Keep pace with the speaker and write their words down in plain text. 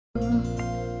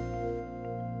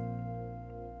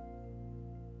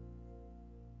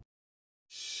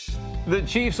The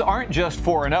Chiefs aren't just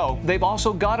 4-0, they've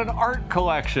also got an art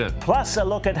collection. Plus, a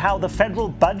look at how the federal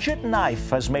budget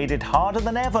knife has made it harder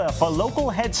than ever for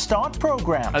local Head Start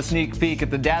programs. A sneak peek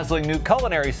at the dazzling new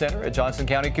Culinary Center at Johnson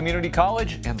County Community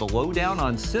College, and the lowdown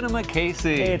on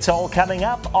CinemaKC. It's all coming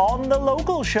up on The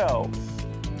Local Show.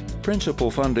 Principal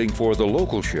funding for The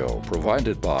Local Show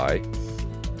provided by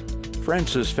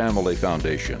Francis Family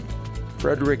Foundation,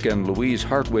 Frederick and Louise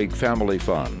Hartwig Family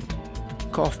Fund,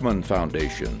 Kaufman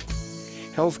Foundation,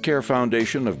 Healthcare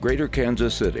Foundation of Greater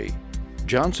Kansas City,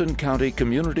 Johnson County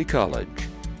Community College,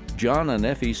 John and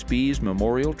Effie Spees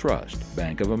Memorial Trust,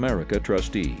 Bank of America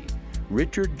trustee,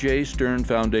 Richard J. Stern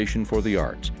Foundation for the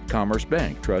Arts, Commerce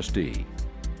Bank trustee,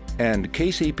 and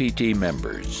KCPT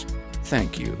members.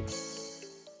 Thank you.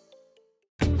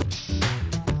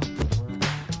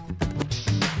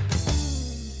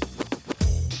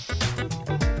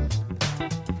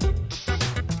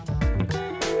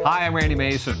 Hi, I'm Randy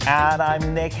Mason. And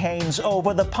I'm Nick Haynes.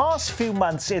 Over the past few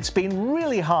months, it's been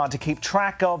really hard to keep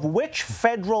track of which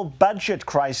federal budget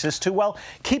crisis to, well,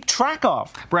 keep track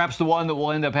of. Perhaps the one that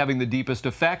will end up having the deepest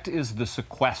effect is the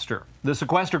sequester. The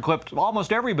sequester clipped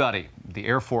almost everybody. The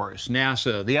Air Force,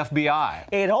 NASA, the FBI.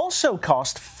 It also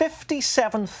cost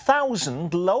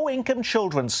 57,000 low-income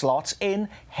children's slots in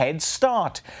Head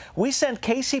Start. We sent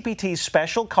KCPT's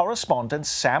special correspondent,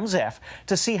 Sam Zeff,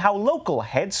 to see how local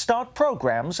Head Start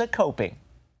programs are coping.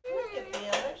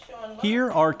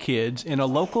 Here are kids in a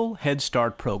local Head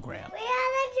Start program. We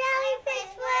have a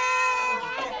jellyfish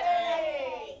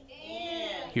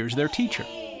way! Here's their teacher.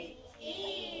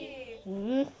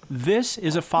 This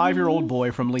is a 5-year-old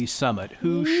boy from Lee Summit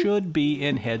who should be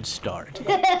in Head Start.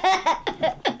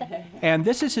 And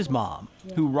this is his mom,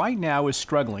 who right now is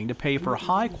struggling to pay for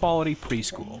high-quality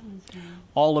preschool.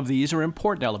 All of these are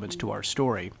important elements to our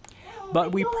story,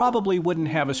 but we probably wouldn't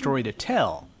have a story to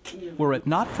tell were it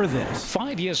not for this.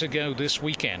 5 years ago this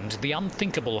weekend, the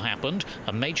unthinkable happened.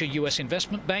 A major U.S.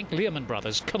 investment bank, Lehman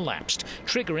Brothers, collapsed,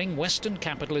 triggering Western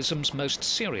capitalism's most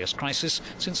serious crisis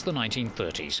since the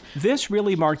 1930s. This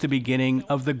really marked the beginning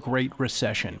of the Great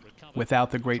Recession. Without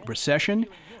the Great Recession,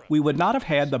 we would not have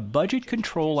had the Budget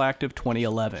Control Act of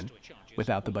 2011.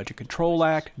 Without the Budget Control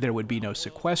Act, there would be no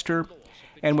sequester.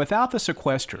 And without the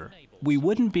sequester, we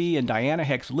wouldn't be in Diana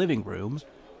Heck's living room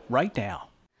right now.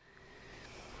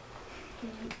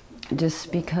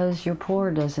 Just because you're poor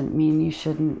doesn't mean you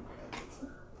shouldn't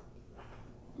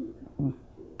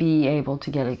be able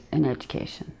to get an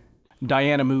education.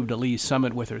 Diana moved to Lee's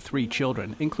Summit with her 3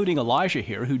 children, including Elijah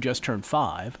here, who just turned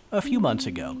 5, a few months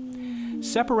ago.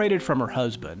 Separated from her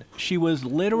husband, she was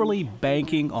literally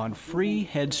banking on free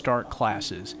Head Start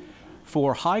classes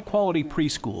for high-quality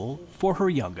preschool for her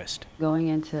youngest. Going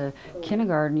into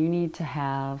kindergarten, you need to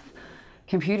have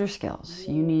computer skills.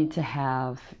 You need to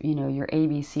have, your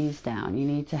ABCs down. You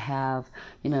need to have,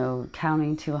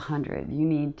 counting to 100. You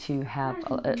need to have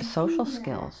social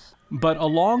skills. But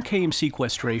along came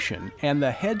sequestration, and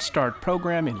the Head Start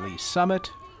program in Lee's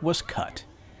Summit was cut.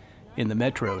 In the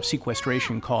metro,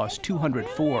 sequestration cost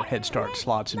 204 Head Start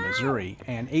slots in Missouri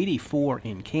and 84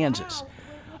 in Kansas.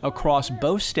 Across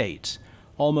both states,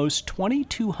 almost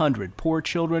 2,200 poor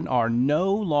children are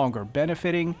no longer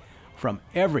benefiting from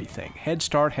everything Head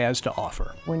Start has to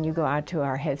offer. When you go out to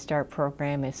our Head Start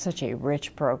program, it's such a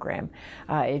rich program.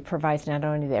 It provides not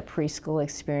only that preschool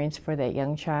experience for that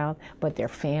young child, but their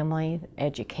family,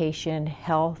 education,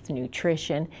 health,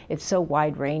 nutrition. It's so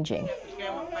wide-ranging.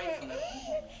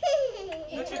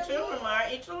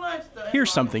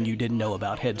 Here's something you didn't know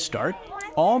about Head Start.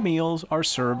 All meals are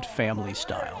served family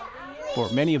style.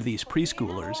 For many of these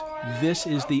preschoolers, this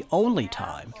is the only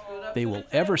time they will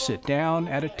ever sit down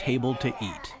at a table to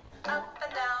eat.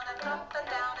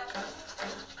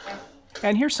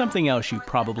 And here's something else you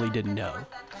probably didn't know.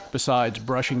 Besides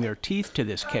brushing their teeth to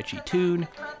this catchy tune,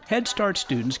 Head Start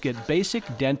students get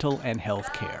basic dental and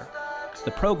health care.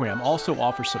 The program also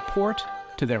offers support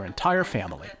to their entire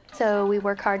family. So we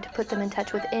work hard to put them in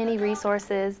touch with any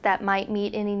resources that might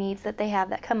meet any needs that they have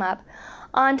that come up,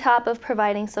 on top of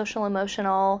providing social,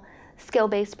 emotional,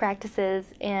 skill-based practices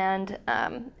and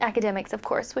academics, of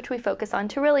course, which we focus on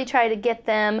to really try to get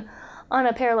them on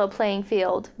a parallel playing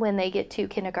field when they get to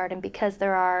kindergarten, because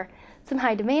there are some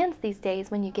high demands these days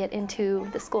when you get into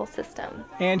the school system.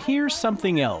 And here's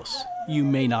something else you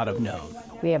may not have known.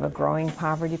 We have a growing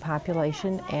poverty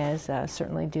population, as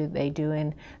certainly they do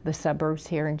in the suburbs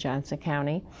here in Johnson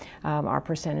County. Our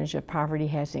percentage of poverty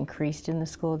has increased in the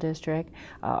school district,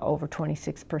 over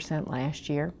 26% last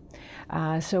year.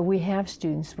 So we have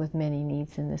students with many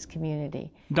needs in this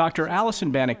community. Dr.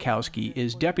 Allison Banikowski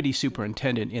is Deputy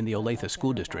Superintendent in the Olathe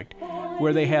School District.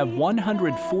 where they have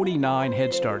 149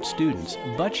 Head Start students,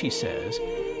 but she says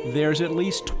there's at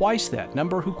least twice that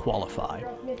number who qualify.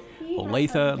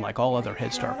 Olathe, like all other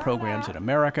Head Start programs in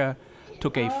America,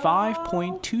 took a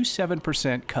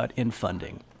 5.27% cut in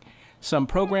funding. Some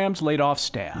programs laid off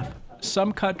staff,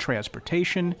 some cut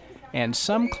transportation, and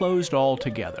some closed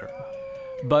altogether.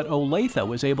 But Olathe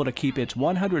was able to keep its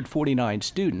 149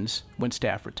 students when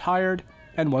staff retired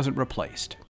and wasn't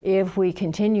replaced. If we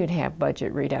continue to have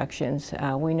budget reductions,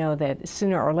 we know that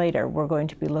sooner or later we're going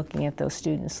to be looking at those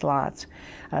student slots.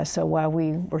 So while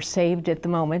we were saved at the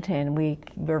moment and we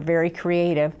were very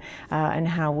creative in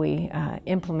how we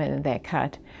implemented that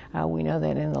cut, we know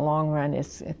that in the long run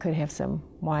it could have some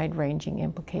wide-ranging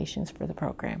implications for the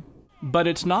program. But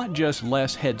it's not just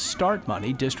less Head Start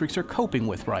money districts are coping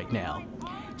with right now.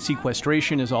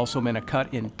 Sequestration has also meant a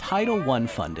cut in Title I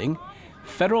funding,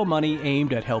 federal money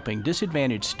aimed at helping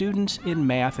disadvantaged students in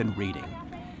math and reading.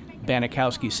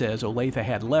 Banikowski says Olathe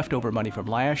had leftover money from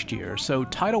last year, so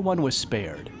Title I was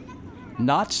spared.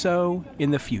 Not so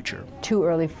in the future. Too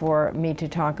early for me to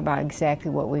talk about exactly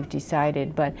what we've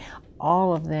decided, but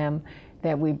all of them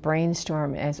that we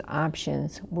brainstormed as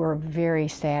options were very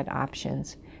sad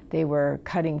options. They were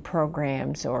cutting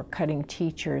programs or cutting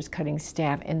teachers, cutting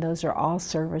staff, and those are all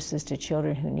services to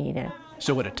children who need it.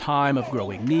 So at a time of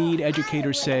growing need,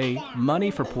 educators say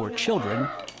money for poor children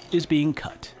is being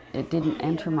cut. It didn't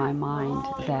enter my mind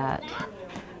that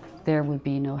there would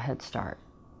be no Head Start.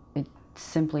 It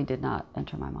simply did not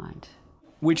enter my mind.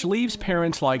 Which leaves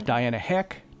parents like Diana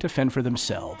Heck to fend for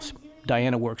themselves.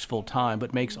 Diana works full-time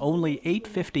but makes only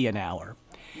 $8.50 an hour.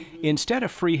 Instead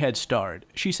of free Head Start,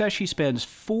 she says she spends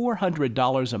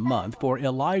 $400 a month for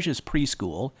Elijah's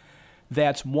preschool.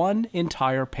 That's one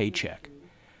entire paycheck.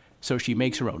 So she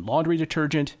makes her own laundry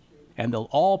detergent, and they'll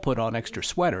all put on extra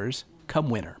sweaters come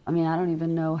winter. I mean, I don't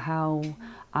even know how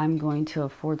I'm going to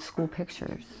afford school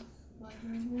pictures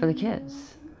for the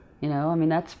kids. You know, I mean,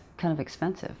 that's kind of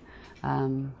expensive.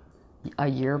 A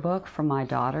yearbook for my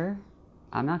daughter,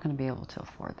 I'm not going to be able to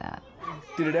afford that.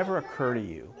 Did it ever occur to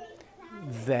you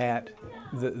that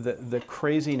the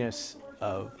craziness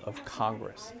of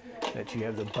Congress, that you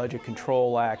have the Budget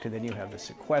Control Act and then you have the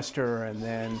sequester and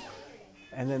then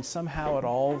somehow it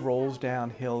all rolls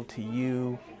downhill to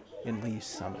you in Lee's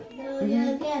Summit?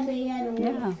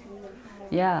 Mm-hmm.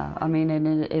 Yeah. I mean,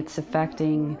 and it's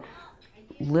affecting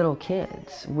little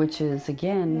kids, which is,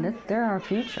 again, they're our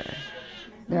future.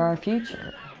 They're our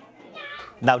future.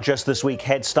 Now, just this week,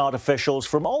 Head Start officials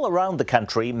from all around the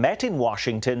country met in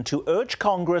Washington to urge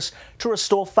Congress to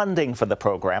restore funding for the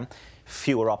program.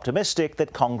 Few are optimistic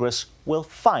that Congress will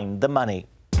find the money.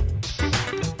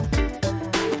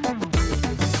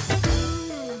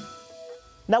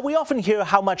 Now, we often hear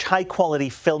how much high-quality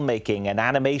filmmaking and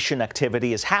animation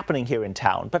activity is happening here in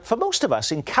town, but for most of us,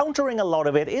 encountering a lot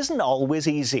of it isn't always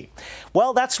easy.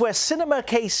 Well, that's where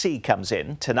CinemaKC comes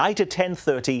in. Tonight at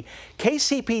 10:30,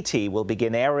 KCPT will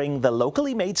begin airing the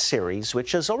locally made series,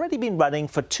 which has already been running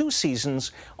for 2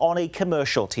 seasons on a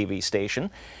commercial TV station.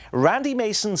 Randy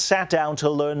Mason sat down to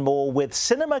learn more with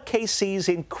CinemaKC's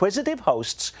inquisitive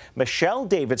hosts, Michelle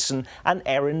Davidson and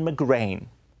Erin McGrane.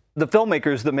 The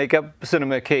filmmakers that make up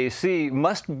CinemaKC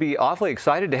must be awfully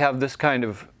excited to have this kind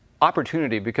of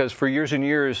opportunity, because for years and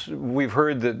years we've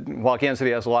heard that while Kansas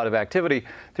City has a lot of activity,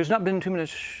 there's not been too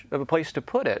much of a place to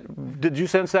put it. Did you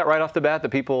sense that right off the bat, that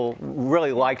people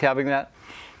really liked having that?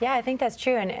 Yeah, I think that's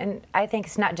true, and I think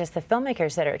it's not just the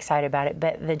filmmakers that are excited about it,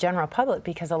 but the general public,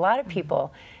 because a lot of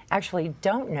people actually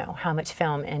don't know how much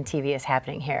film and TV is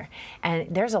happening here. And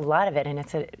there's a lot of it, and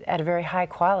it's at a very high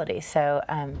quality, so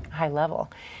high level.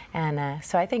 And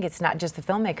so I think it's not just the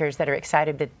filmmakers that are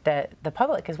excited, but the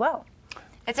public as well.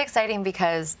 It's exciting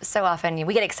because so often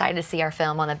we get excited to see our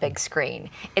film on a big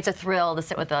screen. It's a thrill to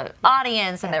sit with the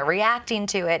audience and they're reacting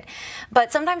to it.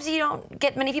 But sometimes you don't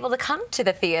get many people to come to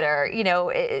the theater, you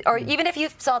know, or even if you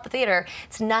saw it at the theater,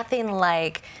 it's nothing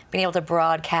like being able to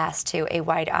broadcast to a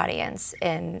wide audience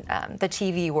in the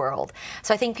TV world.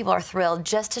 So I think people are thrilled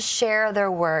just to share their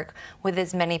work with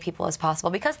as many people as possible,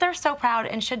 because they're so proud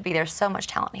and should be. There's so much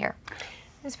talent here.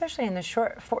 Especially in the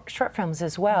short films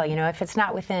as well. You know, if it's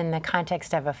not within the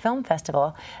context of a film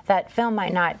festival, that film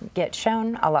might not get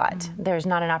shown a lot. There's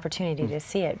not an opportunity to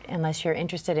see it unless you're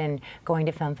interested in going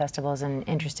to film festivals and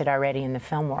interested already in the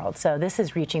film world. So this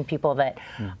is reaching people that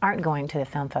aren't going to the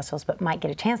film festivals but might get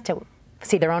a chance to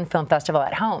see their own film festival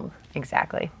at home.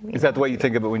 Exactly. Is that the way you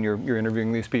think of it when you're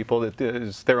interviewing these people, that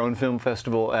is their own film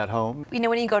festival at home? You know,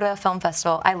 when you go to a film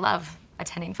festival, I love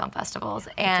attending film festivals,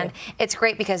 and it's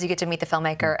great because you get to meet the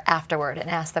filmmaker afterward and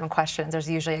ask them questions. There's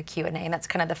usually a Q&A, and that's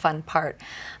kind of the fun part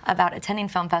about attending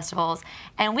film festivals.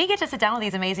 And we get to sit down with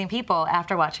these amazing people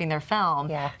after watching their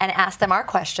film and ask them our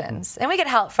questions. And we get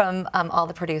help from all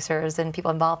the producers and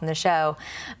people involved in the show.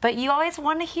 But you always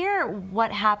want to hear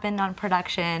what happened on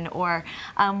production, or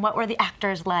what were the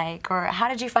actors like, or how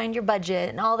did you find your budget,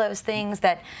 and all those things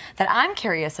that I'm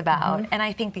curious about, and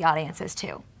I think the audience is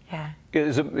too. Yeah.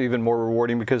 Is it even more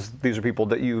rewarding because these are people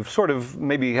that you've sort of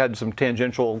maybe had some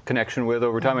tangential connection with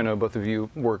over time? I know both of you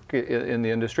work in the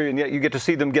industry, and yet you get to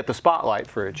see them get the spotlight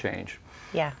for a change.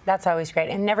 Yeah, that's always great.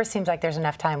 It never seems like there's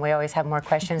enough time. We always have more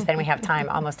questions than we have time,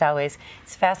 almost always.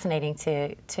 It's fascinating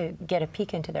to get a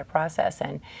peek into their process,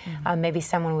 and maybe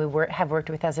someone we have worked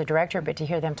with as a director, but to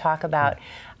hear them talk about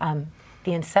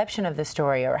the inception of the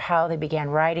story, or how they began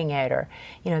writing it, or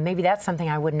maybe that's something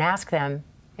I wouldn't ask them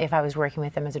if I was working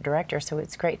with them as a director. So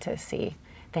it's great to see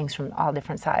things from all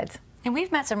different sides. And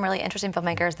we've met some really interesting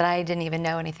filmmakers that I didn't even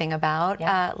know anything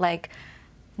about, like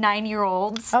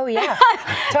 9-year-olds. Oh yeah,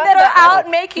 that are out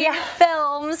making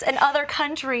films in other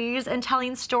countries and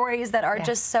telling stories that are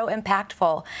just so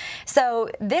impactful. So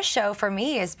this show for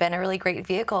me has been a really great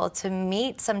vehicle to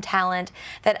meet some talent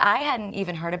that I hadn't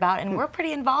even heard about, and we're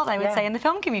pretty involved, I would say, in the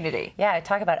film community. Yeah,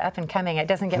 talk about up and coming. It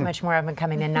doesn't get much more up and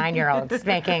coming than 9-year-olds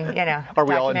making, Are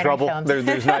we all in trouble? Films. There's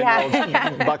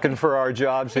 9-year-olds bucking for our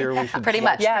jobs here. We should pretty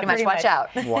much watch out.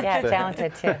 Yeah,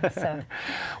 talented too. So.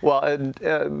 Well,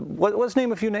 let's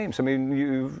name a few names. I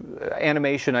mean,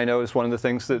 animation, I know, is one of the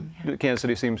things that Kansas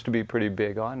City seems to be pretty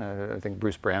big on. I think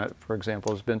Bruce Brannett, for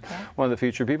example, has been one of the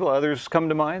featured people. Others come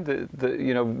to mind that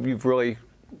you've really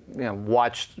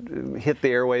watched hit the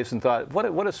airwaves and thought,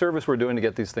 what a service we're doing to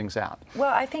get these things out.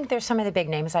 Well, I think there's some of the big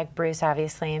names like Bruce,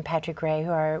 obviously, and Patrick Ray,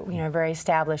 who are very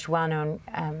established, well-known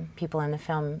people in the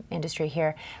film industry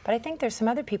here. But I think there's some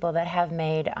other people that have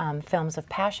made films of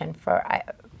passion.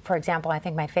 For example, I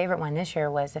think my favorite one this year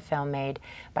was a film made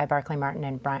by Barclay Martin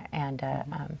and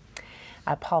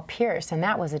Paul Pierce, and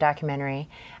that was a documentary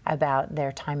about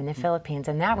their time in the Philippines,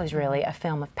 and that was really a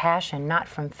film of passion, not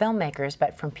from filmmakers,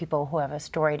 but from people who have a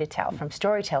story to tell, from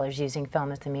storytellers using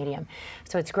film as the medium.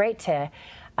 So it's great to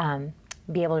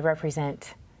be able to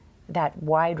represent that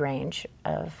wide range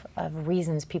of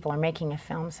reasons people are making a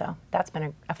film, so that's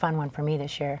been a fun one for me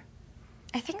this year.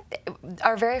 I think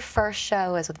our very first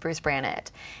show is with Bruce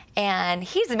Brannett, and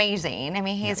he's amazing. I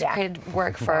mean, he's created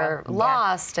work for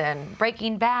Lost and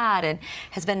Breaking Bad, and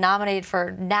has been nominated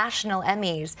for national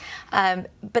Emmys.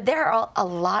 But there are a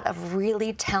lot of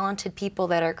really talented people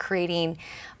that are creating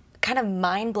kind of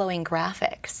mind-blowing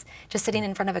graphics just sitting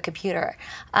in front of a computer,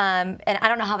 and I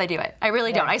don't know how they do it. I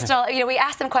really don't. I still, we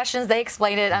ask them questions, they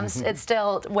explain it. It's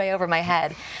still way over my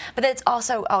head. But it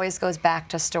also always goes back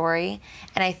to story,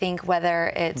 and I think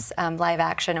whether it's live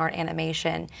action or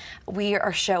animation, we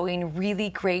are showing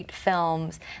really great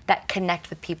films that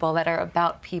connect with people, that are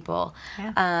about people,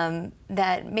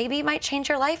 that maybe might change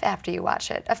your life after you watch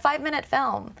it. A 5-minute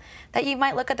film that you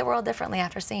might look at the world differently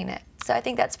after seeing it. So I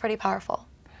think that's pretty powerful.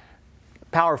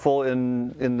 Powerful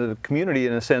in the community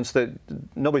in a sense that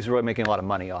nobody's really making a lot of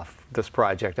money off this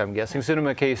project, I'm guessing.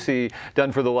 CinemaKC,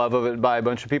 done for the love of it by a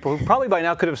bunch of people who probably by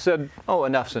now could have said, oh,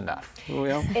 enough's enough.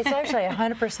 It's actually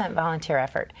 100% volunteer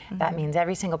effort. That means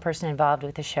every single person involved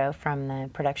with the show, from the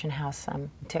production house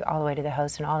to all the way to the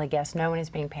host and all the guests, no one is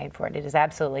being paid for it. It is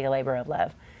absolutely a labor of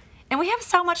love. And we have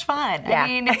so much fun. I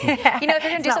mean, if you're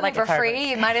going to do something for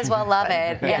free, you might as well love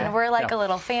it. And we're like a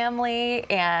little family,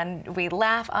 and we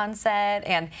laugh on set,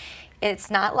 and it's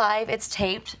not live, it's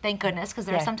taped, thank goodness, because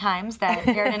there are some times that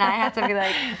Erin and I have to be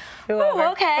like,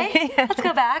 ooh, okay, let's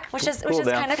go back, which is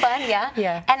kind of fun,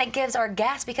 And it gives our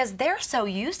guests, because they're so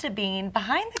used to being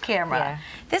behind the camera.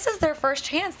 This is their first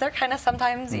chance. They're kind of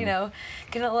sometimes, getting a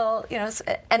little,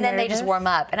 and then they just warm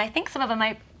up. And I think some of them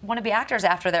might want to be actors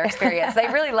after their experience. They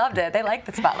really loved it. They liked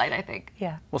the spotlight, I think.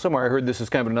 Well, somewhere I heard this is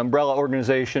kind of an umbrella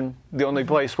organization. The only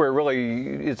place where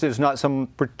really it's not some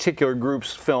particular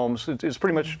group's films. It's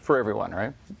pretty much for everyone,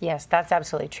 right? Yes, that's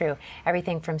absolutely true.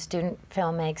 Everything from student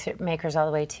filmmakers all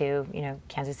the way to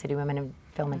Kansas City Women in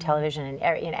Film and Television,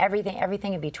 and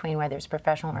everything in between, whether it's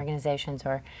professional organizations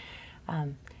or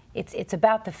it's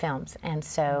about the films, and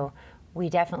so we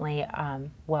definitely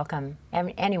welcome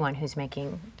anyone who's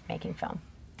making film.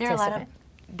 There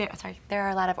are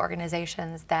a lot of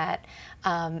organizations that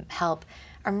help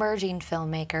emerging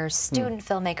filmmakers, student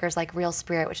filmmakers like Real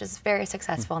Spirit, which is very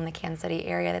successful in the Kansas City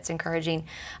area, that's encouraging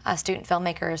student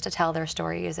filmmakers to tell their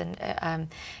stories and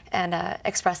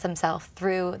express themselves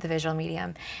through the visual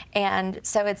medium. And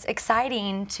so it's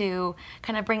exciting to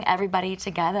kind of bring everybody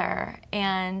together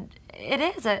and it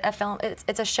is a film.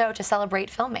 It's a show to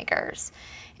celebrate filmmakers,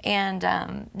 and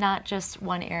not just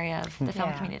one area of the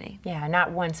film community. Yeah,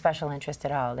 not one special interest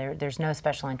at all. There's no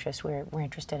special interest. We're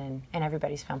interested in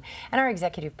everybody's film, and our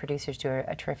executive producers do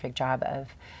a terrific job of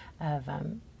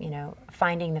you know,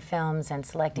 finding the films and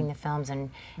selecting the films,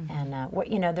 and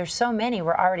you know, there's so many.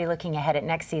 We're already looking ahead at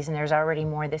next season. There's already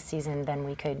more this season than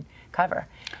we could cover.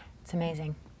 It's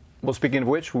amazing. Well, speaking of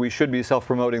which, we should be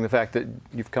self-promoting the fact that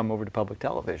you've come over to public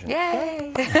television.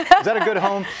 Yay! Is that a good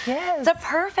home? Yes. It's a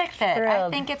perfect fit. Thrilled. I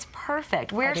think it's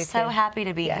perfect. We're so happy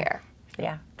to be here.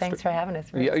 Yeah, thanks for having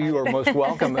us. Yeah, you are most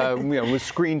welcome. You know, with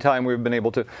screen time, we've been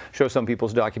able to show some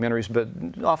people's documentaries,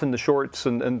 but often the shorts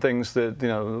and things that, you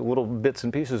know, little bits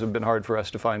and pieces have been hard for us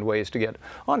to find ways to get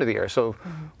onto the air. So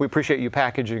we appreciate you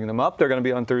packaging them up. They're going to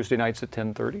be on Thursday nights at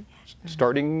 10:30,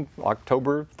 starting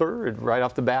October 3rd. Right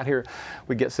off the bat here,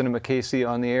 we get CinemaKC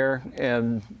on the air,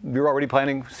 and you're already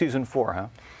planning season 4, huh?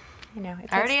 You know,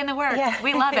 it's already in the works. Yeah.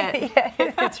 We love it. Yeah,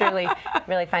 it's really,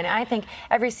 really fun. I think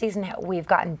every season we've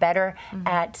gotten better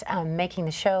at making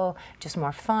the show just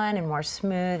more fun and more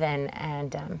smooth,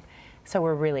 and so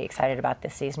we're really excited about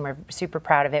this season. We're super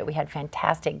proud of it. We had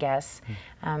fantastic guests.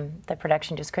 The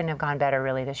production just couldn't have gone better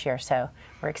really this year, so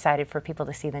we're excited for people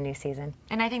to see the new season.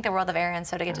 And I think the world of Erin,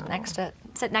 so to get to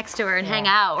sit next to her and hang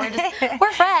out.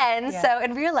 We're friends, so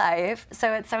in real life.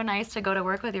 So it's so nice to go to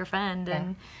work with your friend,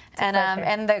 and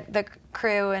the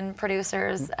crew and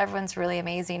producers. Everyone's really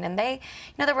amazing, and they,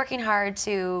 you know, they're working hard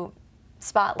to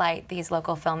spotlight these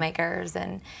local filmmakers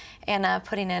and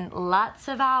putting in lots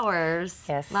of hours.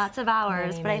 Yes. Lots of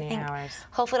hours. Many, but I many think hours.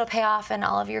 hopefully it'll pay off, and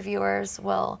all of your viewers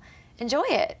will enjoy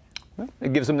it.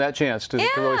 It gives them that chance to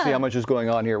really see how much is going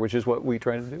on here, which is what we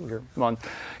try to do here on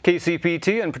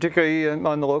KCPT, and particularly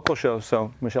on the local show.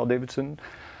 So, Michelle Davidson,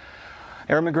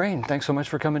 Erin McGrane, thanks so much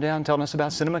for coming down and telling us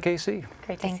about CinemaKC.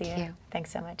 Great to see you.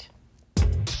 Thanks so much.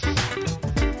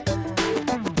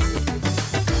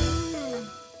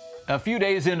 A few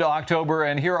days into October,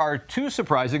 and here are 2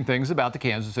 surprising things about the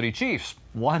Kansas City Chiefs.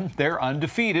 1, they're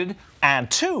undefeated.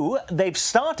 And 2, they've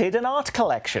started an art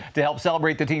collection. To help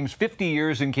celebrate the team's 50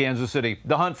 years in Kansas City,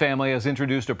 the Hunt family has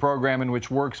introduced a program in which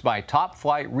works by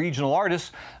top-flight regional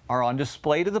artists are on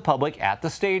display to the public at the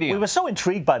stadium. We were so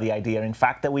intrigued by the idea, in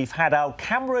fact, that we've had our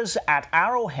cameras at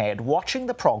Arrowhead watching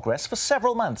the progress for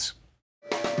several months.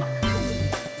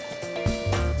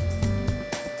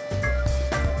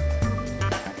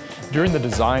 During the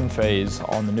design phase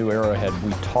on the new Arrowhead,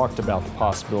 we talked about the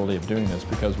possibility of doing this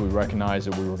because we recognized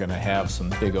that we were going to have some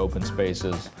big open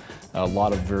spaces, a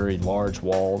lot of very large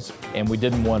walls, and we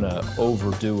didn't want to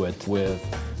overdo it with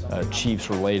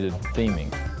Chiefs-related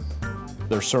theming.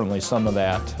 There's certainly some of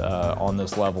that on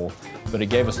this level, but it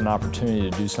gave us an opportunity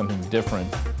to do something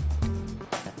different.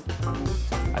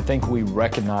 I think we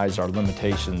recognize our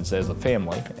limitations as a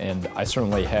family, and I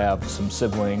certainly have some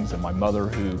siblings and my mother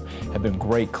who have been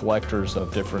great collectors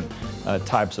of different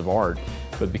types of art.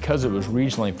 But because it was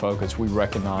regionally focused, we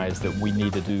recognized that we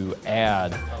needed to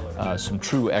add some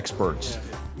true experts.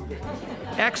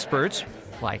 Experts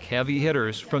like heavy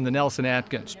hitters from the Nelson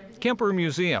Atkins, Kemper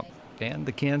Museum, and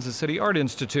the Kansas City Art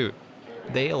Institute.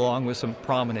 They, along with some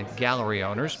prominent gallery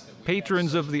owners,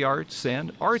 patrons of the arts,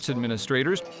 and arts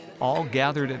administrators, all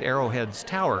gathered at Arrowhead's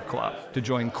Tower Club to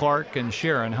join Clark and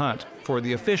Sharon Hunt for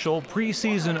the official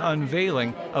preseason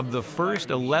unveiling of the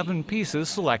first 11 pieces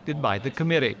selected by the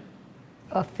committee.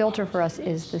 A filter for us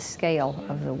is the scale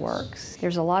of the works.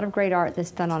 There's a lot of great art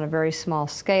that's done on a very small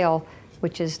scale,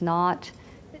 which is not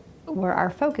where our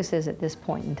focus is at this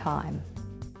point in time.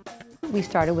 We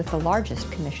started with the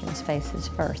largest commission's faces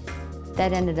first.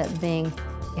 That ended up being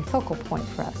a focal point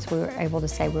for us. We were able to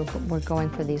say we're going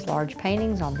for these large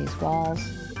paintings on these walls.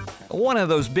 One of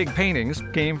those big paintings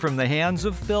came from the hands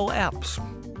of Phil Epps.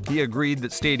 He agreed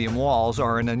that stadium walls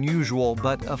are an unusual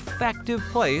but effective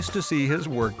place to see his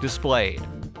work displayed.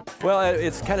 Well,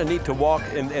 it's kind of neat to walk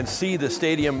and see the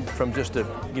stadium from just a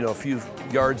few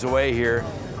yards away here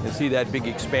and see that big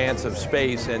expanse of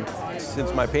space. And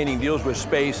since my painting deals with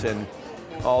space and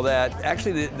all that,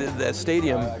 actually the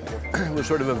stadium was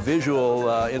sort of a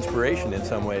visual inspiration in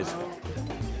some ways.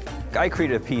 I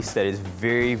created a piece that is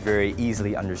very, very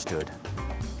easily understood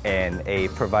and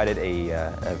provided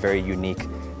a very unique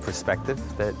perspective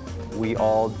that we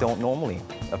all don't normally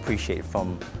appreciate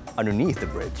from underneath the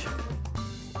bridge.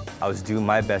 I was doing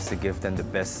my best to give them the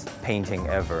best painting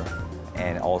ever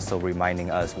and also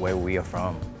reminding us where we are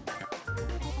from.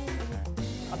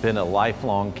 I've been a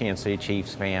lifelong Kansas City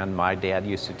Chiefs fan. My dad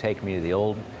used to take me to the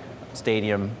old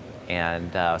stadium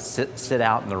and sit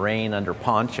out in the rain under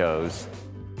ponchos.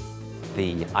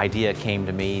 The idea came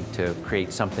to me to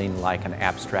create something like an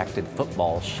abstracted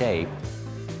football shape.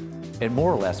 It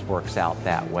more or less works out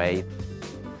that way.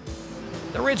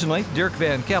 Originally, Dirk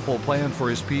Van Keppel planned for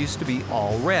his piece to be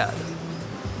all red.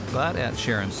 But at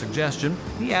Sharon's suggestion,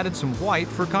 he added some white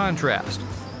for contrast.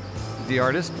 The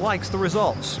artist likes the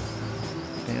results.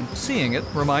 And seeing it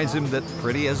reminds him that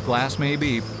pretty as glass may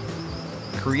be,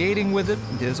 creating with it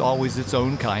is always its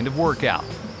own kind of workout.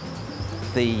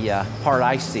 The part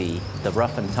I see, the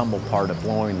rough and tumble part of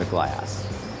blowing the glass.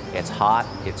 It's hot,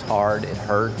 it's hard, it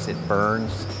hurts, it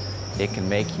burns. It can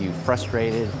make you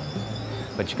frustrated,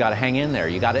 but you got to hang in there.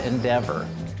 You got to endeavor.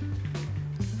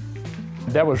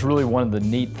 That was really one of the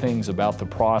neat things about the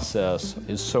process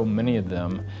is so many of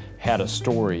them had a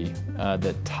story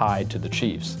that tied to the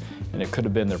Chiefs. And it could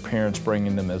have been their parents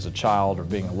bringing them as a child or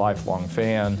being a lifelong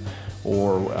fan,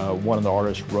 or one of the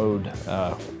artists rode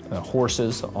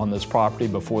horses on this property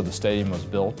before the stadium was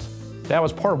built. That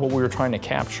was part of what we were trying to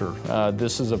capture.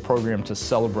 This is a program to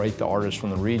celebrate the artists from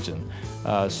the region.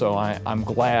 So I'm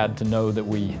glad to know that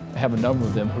we have a number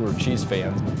of them who are Chiefs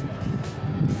fans.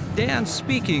 And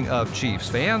speaking of Chiefs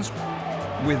fans,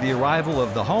 with the arrival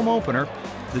of the home opener,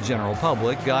 the general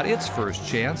public got its first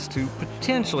chance to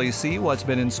potentially see what's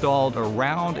been installed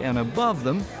around and above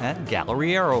them at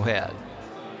Gallery Arrowhead.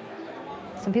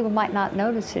 Some people might not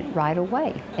notice it right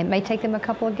away. It may take them a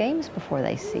couple of games before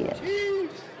they see it.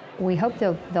 We hope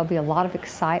there'll be a lot of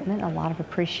excitement, a lot of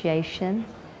appreciation.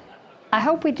 I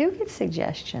hope we do get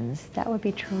suggestions. That would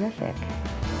be terrific.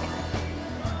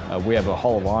 We have a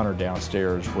Hall of Honor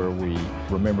downstairs where we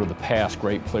remember the past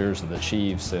great players of the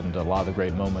Chiefs and a lot of the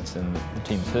great moments in the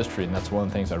team's history, and that's one of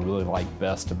the things I really like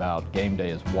best about game day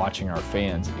is watching our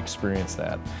fans experience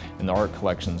that. And the art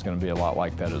collection is going to be a lot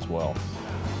like that as well.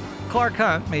 Clark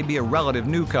Hunt may be a relative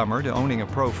newcomer to owning a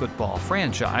pro football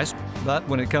franchise, but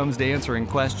when it comes to answering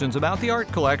questions about the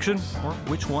art collection or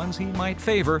which ones he might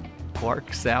favor,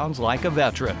 Clark sounds like a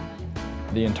veteran.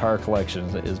 The entire collection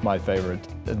is my favorite.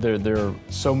 There are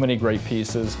so many great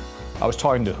pieces. I was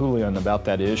talking to Julian about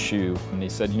that issue, and he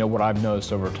said, you know, what I've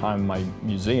noticed over time in my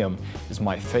museum is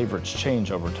my favorites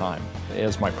change over time.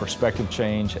 As my perspective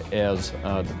change, as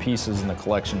the pieces in the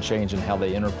collection change and how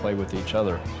they interplay with each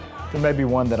other. There may be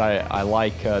one that I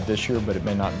like this year, but it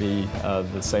may not be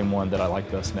the same one that I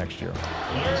like best next year.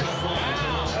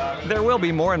 There will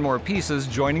be more and more pieces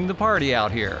joining the party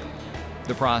out here.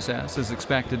 The process is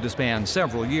expected to span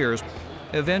several years,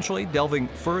 eventually delving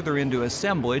further into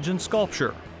assemblage and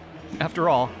sculpture. After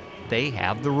all, they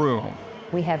have the room.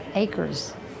 We have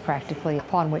acres, practically,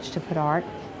 upon which to put art.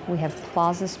 We have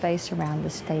plaza space around the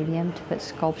stadium to put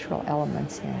sculptural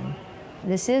elements in.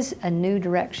 This is a new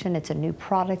direction. It's a new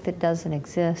product that doesn't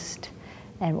exist,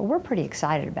 and we're pretty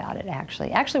excited about it,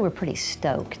 actually. Actually, we're pretty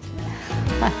stoked.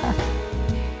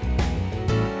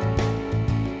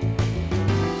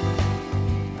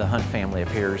 The Hunt family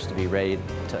appears to be ready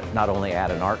to not only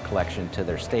add an art collection to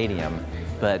their stadium,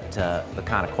 but the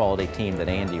kind of quality team that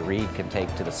Andy Reid can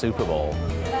take to the Super Bowl.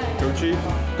 Go Chiefs!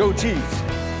 Go Chiefs!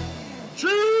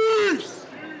 Chiefs!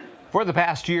 For the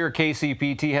past year,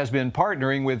 KCPT has been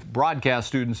partnering with broadcast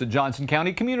students at Johnson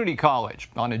County Community College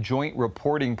on a joint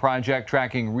reporting project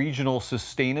tracking regional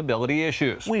sustainability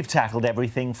issues. We've tackled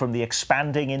everything from the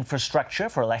expanding infrastructure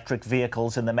for electric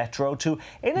vehicles in the metro to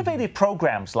innovative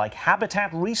programs like Habitat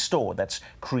Restore that's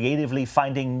creatively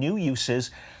finding new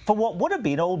uses for what would have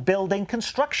been old building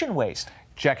construction waste.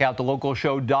 Check out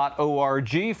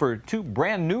thelocalshow.org for 2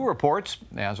 brand new reports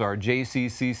as our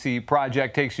JCCC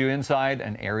project takes you inside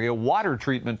an area water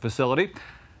treatment facility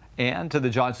and to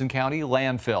the Johnson County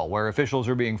landfill, where officials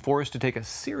are being forced to take a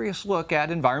serious look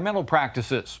at environmental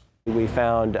practices. We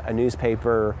found a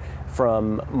newspaper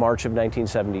from March of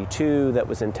 1972 that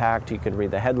was intact. You could read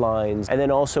the headlines. And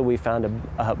then also we found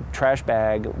a trash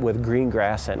bag with green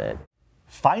grass in it.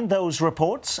 Find those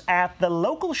reports at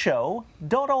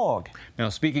thelocalshow.org. Now,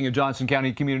 speaking of Johnson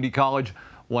County Community College,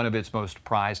 one of its most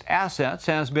prized assets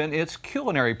has been its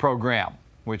culinary program,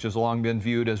 which has long been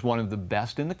viewed as one of the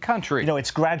best in the country. You know, it's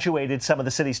graduated some of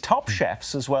the city's top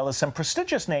chefs as well as some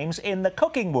prestigious names in the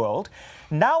cooking world.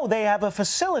 Now they have a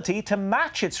facility to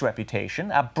match its reputation,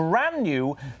 a brand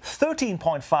new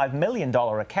 $13.5 million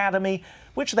academy,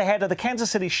 which the head of the Kansas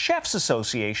City Chefs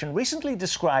Association recently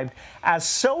described as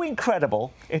so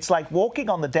incredible, it's like walking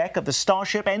on the deck of the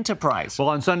Starship Enterprise. Well,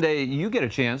 on Sunday, you get a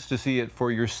chance to see it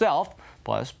for yourself,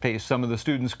 plus taste some of the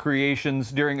students' creations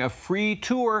during a free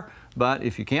tour. But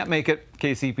if you can't make it,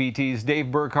 KCPT's Dave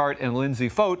Burkhart and Lindsay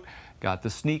Fote got the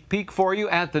sneak peek for you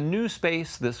at the new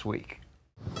space this week.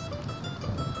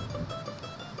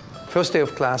 First day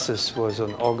of classes was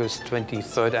on August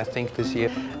 23rd, I think, this year.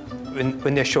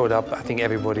 When they showed up, I think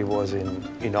everybody was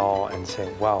in awe and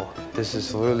saying, wow, this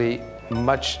is really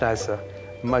much nicer,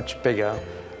 much bigger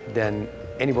than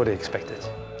anybody expected.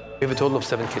 We have a total of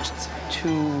 7 kitchens.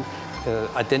 2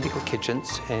 identical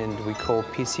kitchens, and we call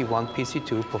PC1,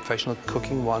 PC2, Professional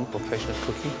Cooking 1, Professional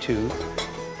Cooking 2.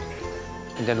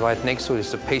 And then right next to it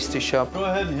is the pastry shop. Go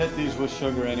ahead and hit these with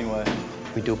sugar anyway.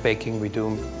 We do baking, we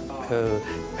do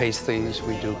pastries,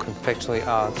 we do confectionery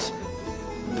arts.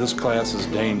 This class is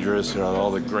dangerous,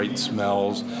 all the great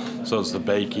smells, so is the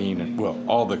baking, and well,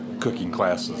 all the cooking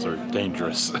classes are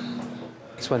dangerous.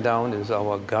 This one down is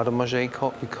our garde-manger,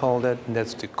 we call that, and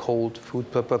that's the cold food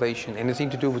preparation. Anything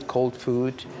to do with cold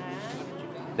food.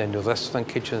 Then the restaurant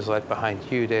kitchen is right behind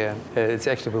you there. It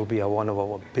actually will be one of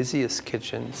our busiest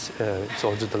kitchens. It's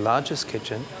also the largest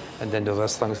kitchen. And then the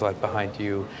restaurant is right behind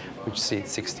you, which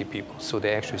seats 60 people. So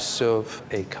they actually serve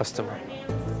a customer.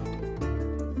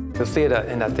 The theater,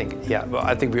 and I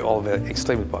think we're all very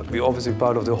extremely proud. We're obviously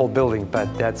proud of the whole building,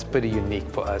 but that's pretty unique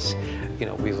for us. You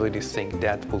know, we really think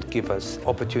that will give us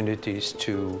opportunities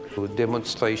to do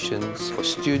demonstrations for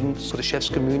students, for the chefs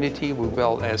community, as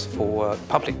well as for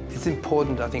public. It's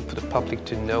important, I think, for the public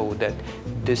to know that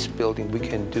this building, we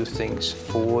can do things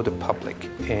for the public,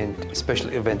 and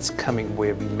special events coming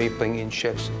where we may bring in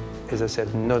chefs, as I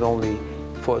said, not only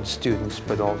for the students,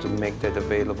 but also make that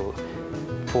available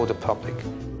for the public.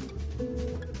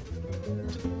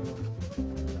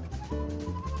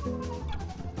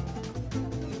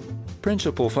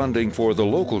 Principal funding for the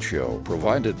local show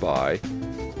provided by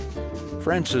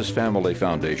Francis Family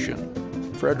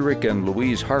Foundation, Frederick and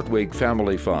Louise Hartwig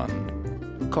Family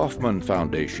Fund, Kaufman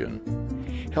Foundation,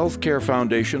 Healthcare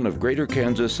Foundation of Greater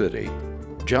Kansas City,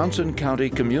 Johnson County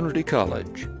Community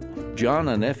College, John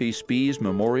and Effie Spees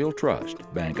Memorial Trust,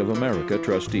 Bank of America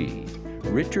trustee,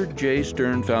 Richard J.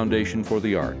 Stern Foundation for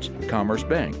the Arts, Commerce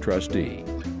Bank trustee,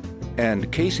 and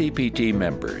KCPT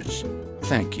members.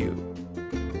 Thank you.